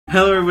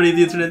Hello everybody of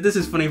the internet, this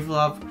is Funny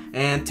Flop,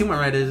 and to my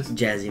right is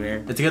Jazzy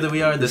Man. And together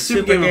we are the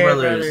Super Gamer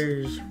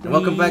Brothers. And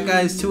welcome back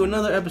guys to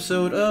another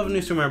episode of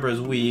New Super Mario Bros.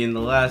 Wii. In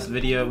the last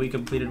video we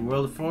completed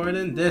World 4, and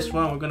in this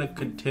one we're gonna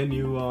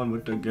continue on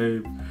with the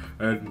game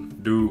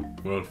and do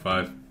World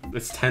 5.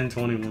 It's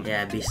 10:21.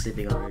 Yeah, be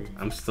sleeping already.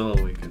 I'm still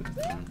awake at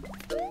this time.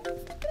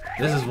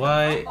 This is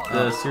why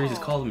the series is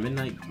called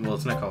Midnight. Well,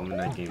 it's not called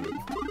Midnight Gaming.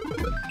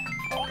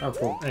 Oh,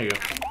 cool. There you go.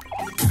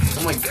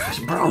 Oh my gosh,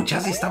 bro,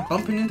 Jazzy, stop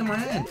bumping into my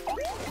head.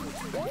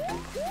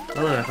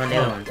 Oh, look, I found the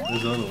other one.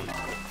 There's another one.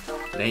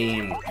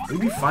 Damn. We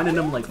be finding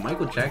them like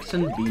Michael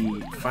Jackson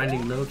be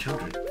finding little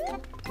children.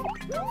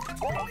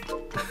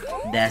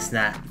 That's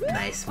not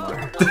nice,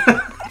 Mark.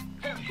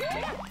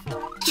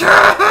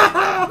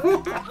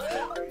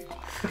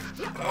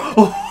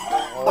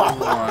 Oh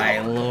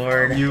my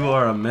lord. You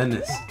are a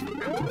menace.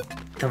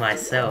 To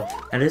myself.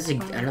 I know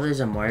there's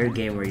a Mario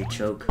game where you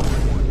choke.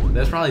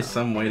 There's probably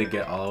some way to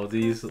get all of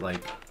these.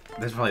 Like,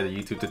 there's probably the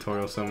YouTube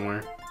tutorial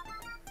somewhere.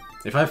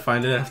 If I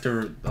find it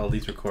after all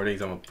these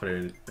recordings, I'm gonna put it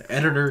in the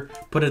editor,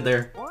 put it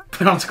there,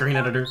 put it on screen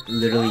editor.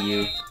 Literally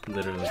you.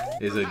 Literally.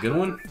 Is it a good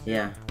one?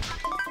 Yeah.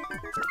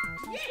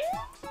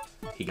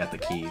 He got the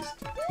keys.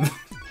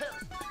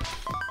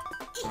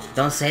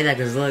 Don't say that,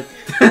 cause look.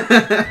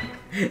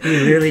 You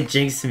literally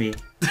jinxed me.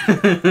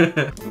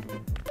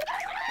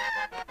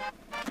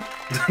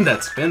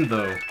 That spin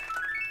though.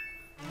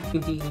 Oh,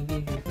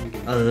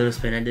 the little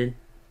spin I did?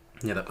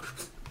 Yeah, that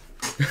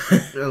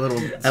a little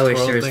I wish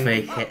there was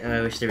thing.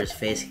 I wish there was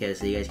face cam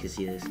so you guys could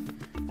see this.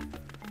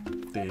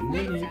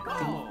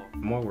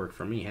 More work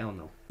for me, hell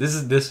no.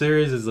 This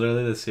series is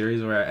literally the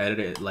series where I edit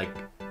it like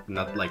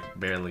not like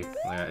barely.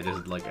 Like I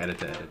just like edit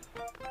to edit.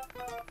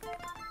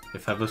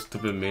 If I have a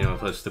stupid meme, I'll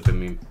put a stupid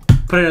meme.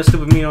 Put in a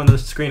stupid meme on the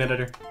screen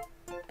editor.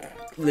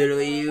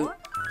 Literally you.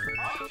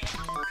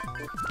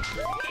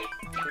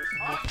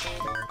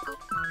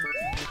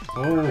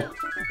 Oh.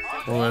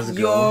 Well, let's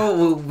go.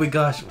 Yo, we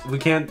gosh, we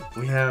can't.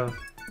 We have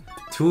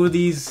 2 of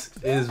these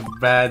is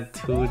bad,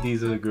 2 of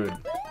these are good.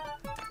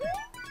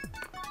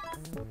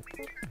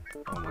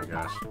 Oh my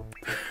gosh.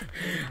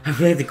 I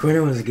feel like the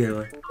corner was a good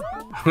one.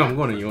 I'm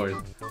going to yours.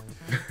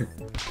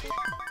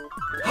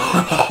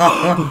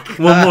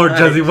 One more,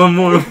 Jazzy, one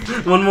more.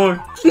 One more.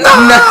 No!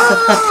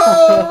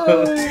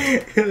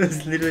 It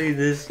was literally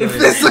this one. If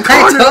this the I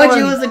corner told one.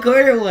 you it was the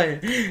corner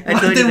one. I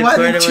told you the why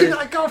corner did you one.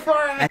 not go for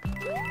it?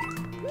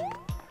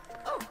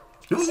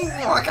 Ooh,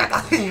 I got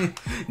that thing.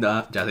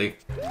 Nah, Jazzy.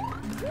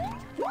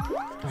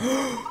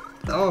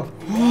 Oh,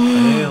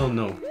 hell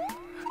no.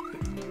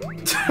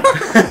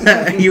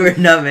 You were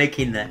not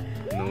making that.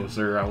 No,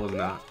 sir, I was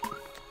not.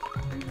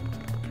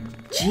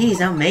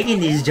 Jeez, I'm making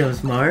these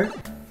jumps, Mark.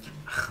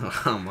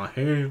 My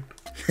hand.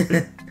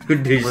 Dude,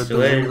 Where's the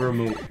sweat. Wii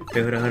remote?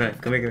 Wait, hold on.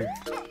 Come here,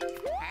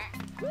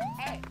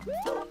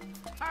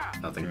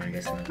 Nothing. No, I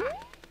guess not.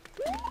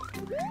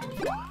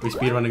 We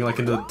speedrunning like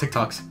into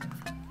TikToks.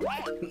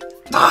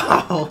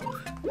 Oh!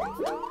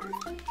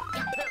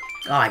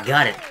 Oh, I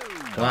got it.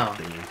 Wow.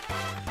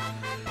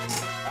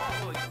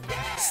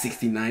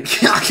 69.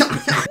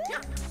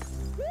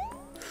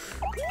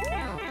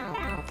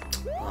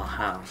 Oh,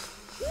 how?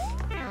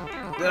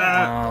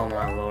 Oh,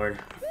 my lord.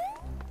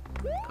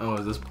 Oh,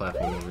 is this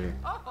platform over here?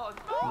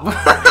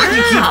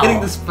 You keep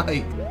hitting the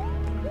spike.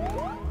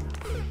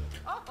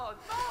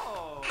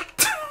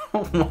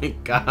 Oh my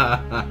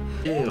god.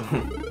 Ew.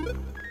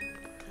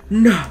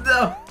 No.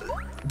 No.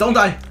 Don't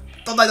die.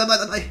 Don't die, don't die,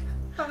 don't die.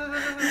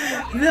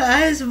 The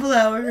ice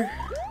flower.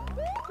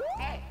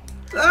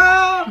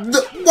 Ah!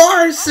 The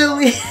bar,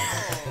 silly.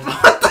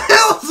 What the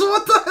hell?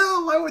 What the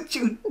hell? Why would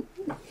you?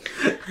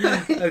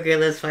 Okay,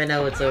 let's find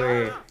out what's over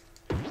here.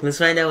 Let's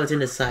find out what's in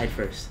the side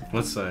first.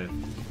 What side?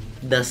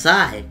 The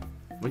side.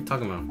 What are you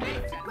talking about?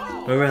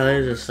 Remember how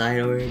there's a side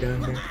over here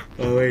down there?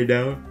 All the way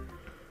down?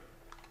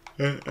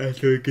 At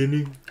the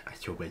beginning? At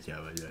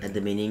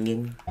the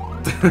beginning?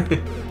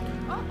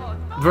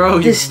 Bro,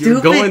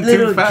 you're going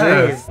too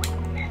fast.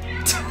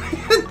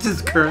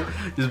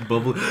 Just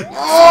bubble.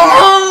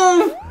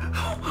 Oh!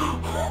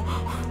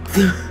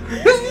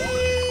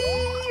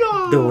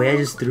 The way I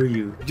just threw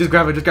you. Just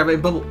grab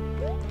it, bubble.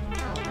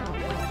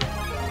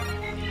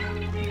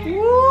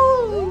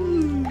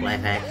 Woo!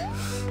 Life hack.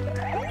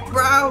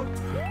 Bro!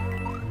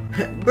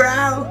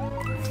 Bro!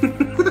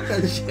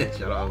 Shit,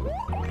 shut up.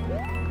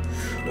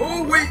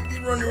 Oh, wait, he's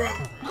running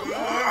around.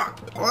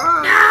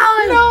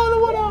 No, the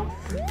one out.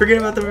 Forget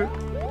about the.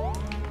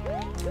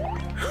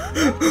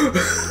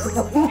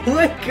 Oh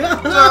my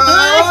god! Don't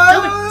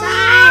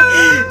die!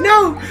 No!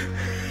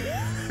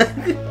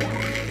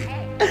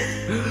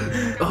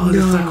 Oh,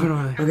 there's no.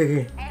 Corner.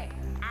 Okay.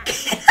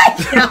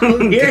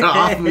 Get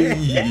off me!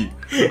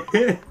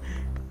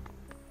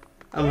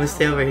 I'm gonna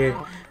stay over here.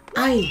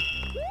 Aye!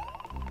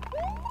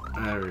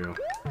 There we go.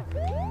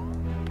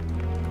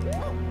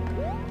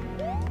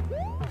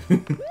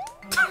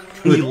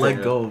 You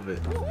let go of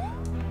it.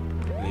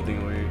 Anything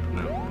over here?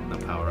 No, not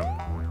power up.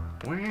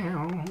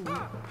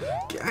 Wow.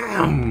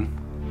 Damn!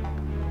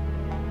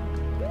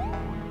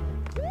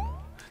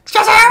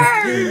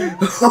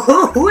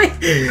 Wait.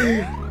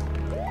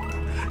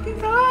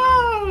 No!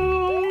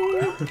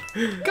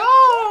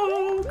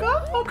 Go!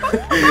 Go! Go!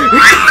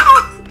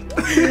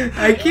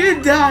 I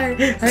can't die.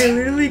 I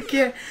literally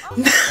can't.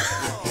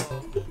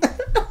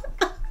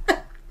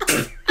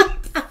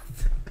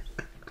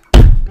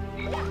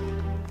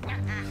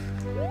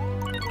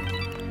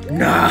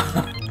 No.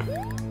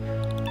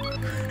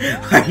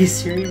 Are you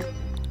serious?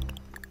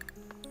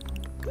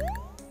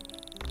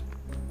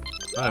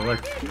 Oh, it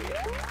worked.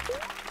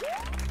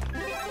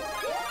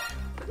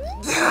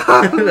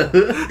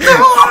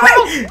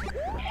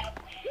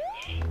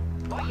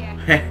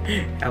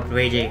 Help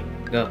me, AJ.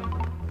 Go.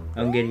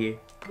 I'm good here.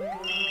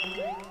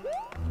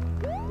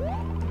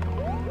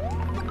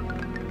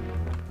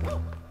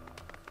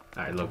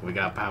 Alright, look, we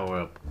got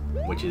power up,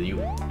 which is you.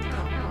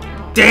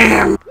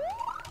 Damn!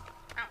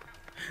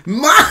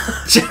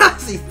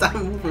 Chelsea, stop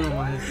moving on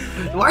my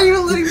head. Why are you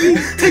letting me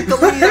take the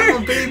lead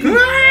out, baby?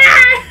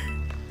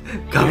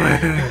 Come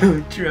here.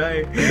 I'm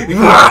trying.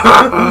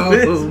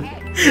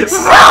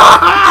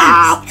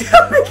 Stop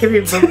making me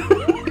bubble.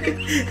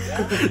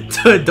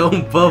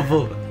 Don't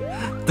bubble.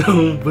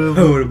 Don't bubble.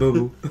 I wanna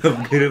bubble.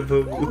 I'm gonna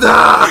bubble.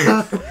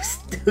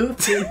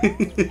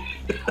 Stupid.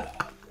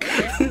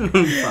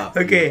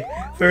 Okay,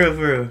 for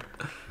real.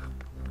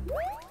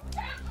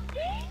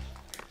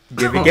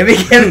 Give me.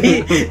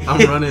 I'm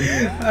running.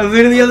 I'm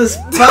literally on the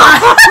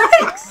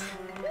spot.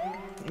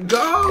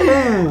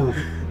 Go!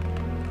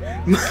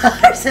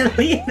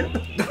 Marcelino.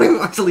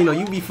 Marcelino,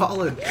 you be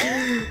falling.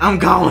 I'm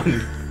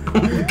gone.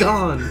 I'm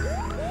gone.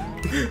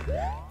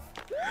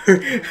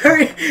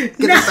 Hurry. Get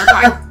No.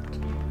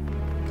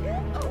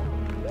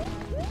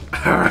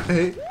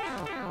 Alright.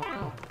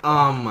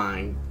 Oh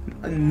my.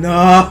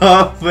 No,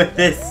 but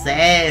it's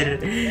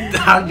sad.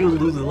 How'd you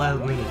lose the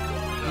last minute?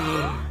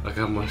 I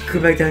got much.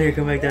 Come back down here.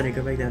 Go back over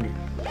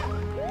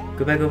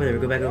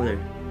there.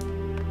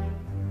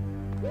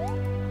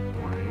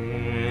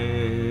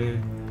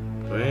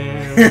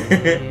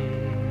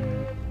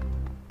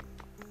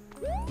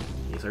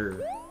 Yes,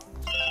 sir.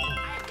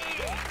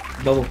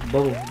 Bubble.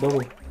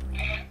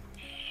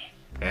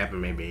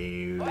 Happen,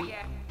 maybe.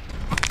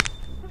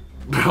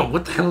 Bro,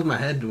 what the hell is my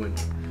head doing?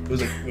 It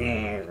was like.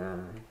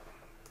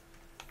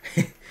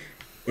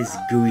 It's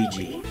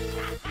Guigi.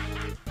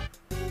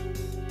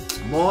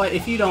 Boy,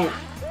 if you don't.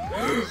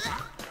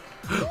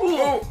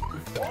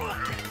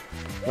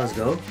 Let's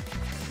go.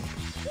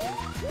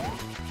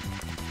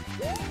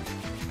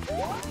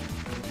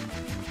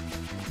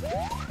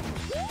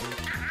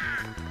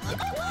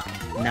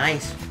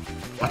 Nice.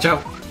 Watch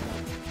out.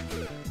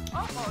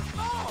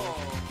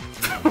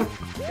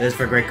 It was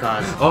for a great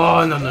cause.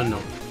 Oh, no.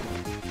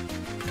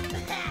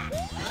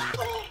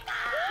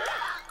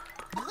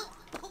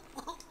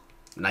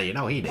 Now you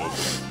know he did.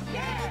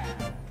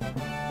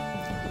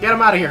 Get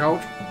him out of here,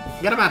 coach.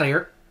 Get him out of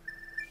here.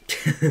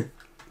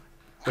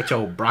 With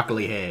your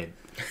broccoli head.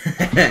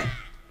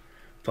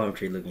 Palm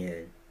tree looking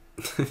head.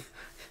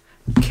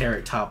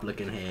 Carrot top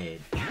looking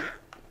head.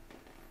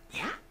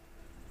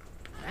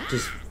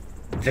 Just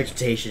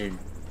vegetation in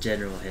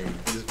general head.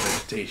 Just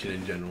vegetation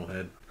in general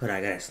head. Hold on,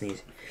 I gotta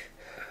sneeze.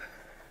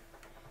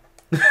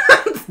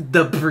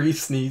 The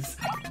pre-sneeze.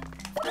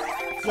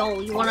 Yo,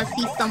 you wanna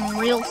see some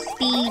real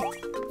speed?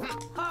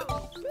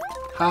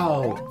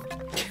 How?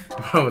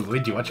 Bro,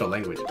 Luigi, watch your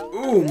language.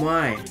 Oh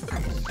my.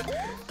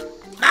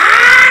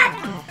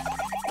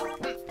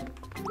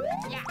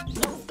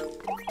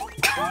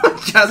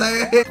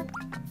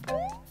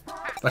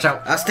 Watch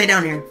out. I'll stay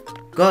down here.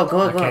 Go up.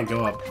 I can't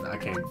go up. I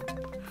can't.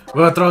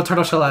 We'll throw a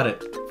turtle shell at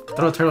it.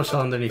 Throw a turtle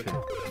shell underneath it.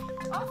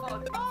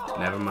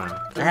 Never mind.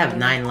 I have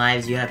 9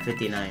 lives, you have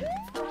 59.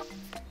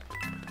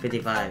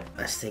 55.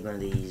 Let's take one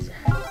of these.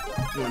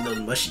 One of those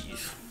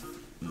mushies.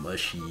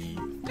 Mushy.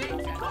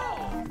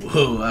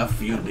 Whoa, I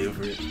feel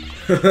different.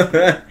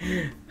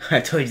 I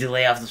told you to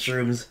lay off the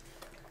shrooms.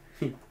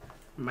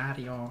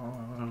 Mario,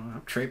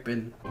 I'm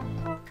tripping.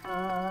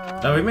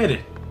 Oh, we made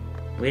it.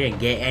 We didn't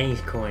get any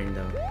coin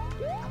though.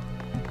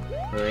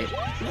 Wait.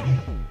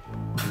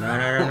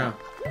 No.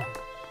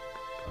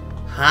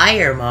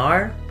 Higher,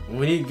 Mar.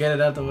 We need to get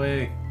it out the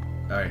way.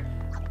 Alright.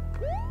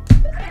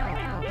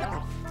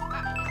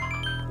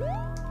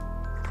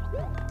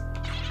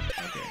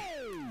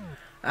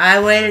 I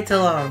waited too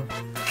long.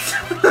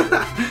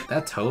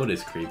 That toad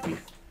is creepy.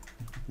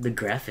 The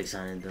graphics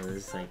on it though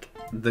is like...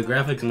 The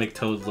graphics make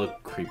toads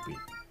look creepy.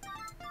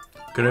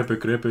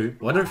 Creepy.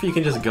 What if you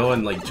can just go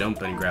and like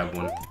jump and grab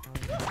one?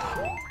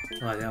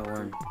 Oh, I got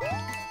one.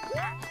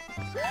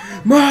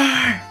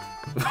 Mar!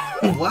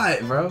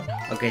 What, bro?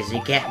 Okay, so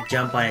you can't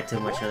jump on it too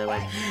much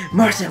otherwise.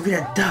 Marcy, I'm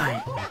gonna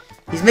die.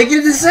 He's making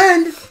it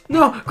descend.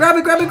 No, grab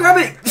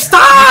it!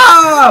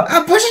 Stop!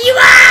 I'm pushing you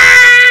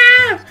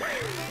up!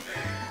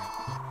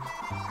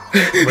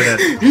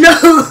 No!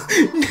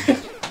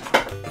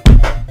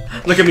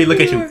 Look at me, look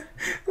at you.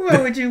 Why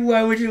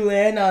would you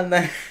land on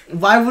that?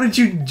 Why wouldn't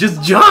you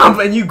just jump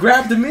and you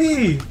grabbed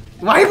me?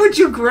 Why would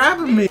you grab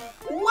me?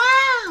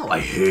 Wow! I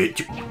hit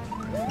you.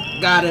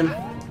 Got him.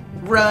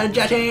 Run,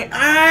 Joshy.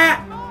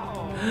 Ah!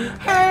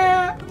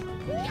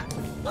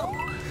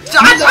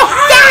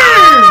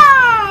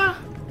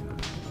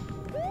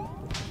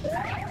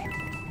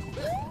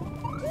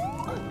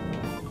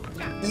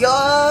 Yo,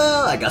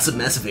 I got some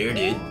massive air,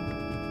 dude.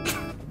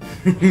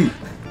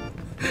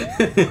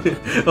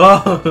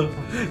 Oh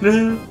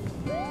no.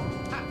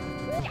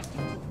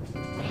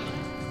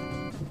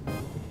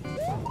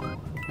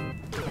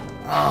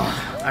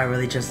 Oh, I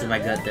really trusted my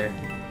gut there.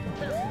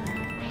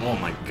 Oh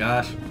my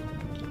gosh.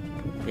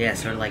 Yeah,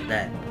 sort of like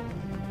that.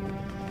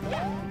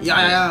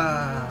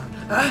 Yeah.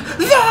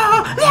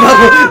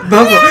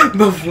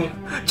 Bubble.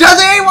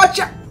 Jose, watch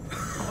out!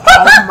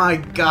 Oh my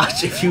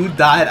gosh, if you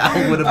died,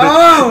 I would have been.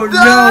 Oh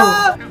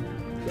no!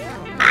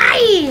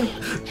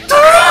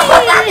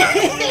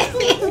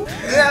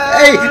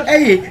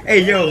 Hey,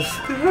 yo!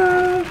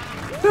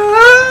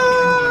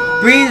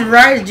 Breathe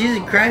right,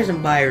 Jesus Christ,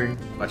 and Byron.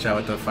 Watch out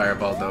with the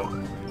fireball, though.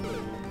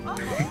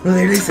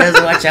 Literally says,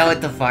 "Watch out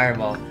with the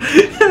fireball."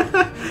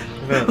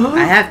 Bro,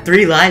 I have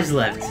 3 lives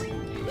left.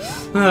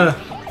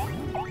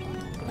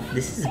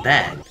 This is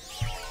bad.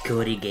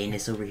 Cody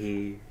Gayness over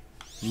here.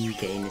 You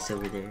Gayness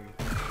over there.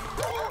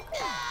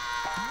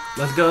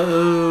 Let's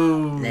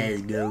go.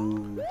 Let's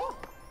go.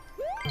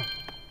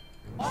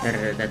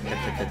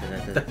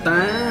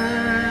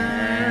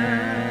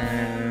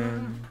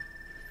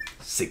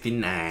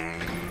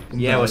 69.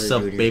 Yeah, what's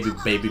up, baby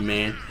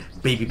man?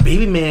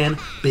 Baby man.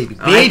 Baby.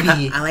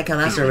 I like how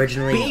that's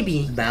originally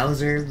baby.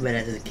 Bowser, but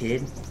as a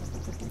kid.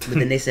 But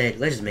then they said,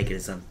 let's just make it a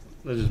son.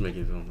 Let's just make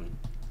it something.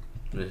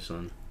 This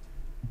son.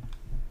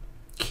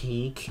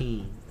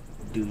 King.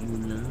 Do you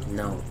know?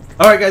 No.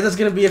 Alright guys, that's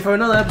gonna be it for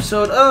another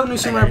episode of New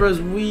Super Mario Bros.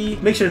 Wii.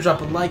 Make sure to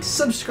drop a like,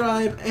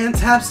 subscribe, and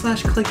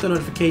tap/click the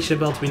notification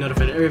bell to be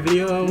notified of every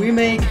video we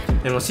make.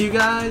 And we'll see you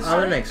guys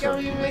on the next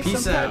one.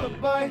 Peace out.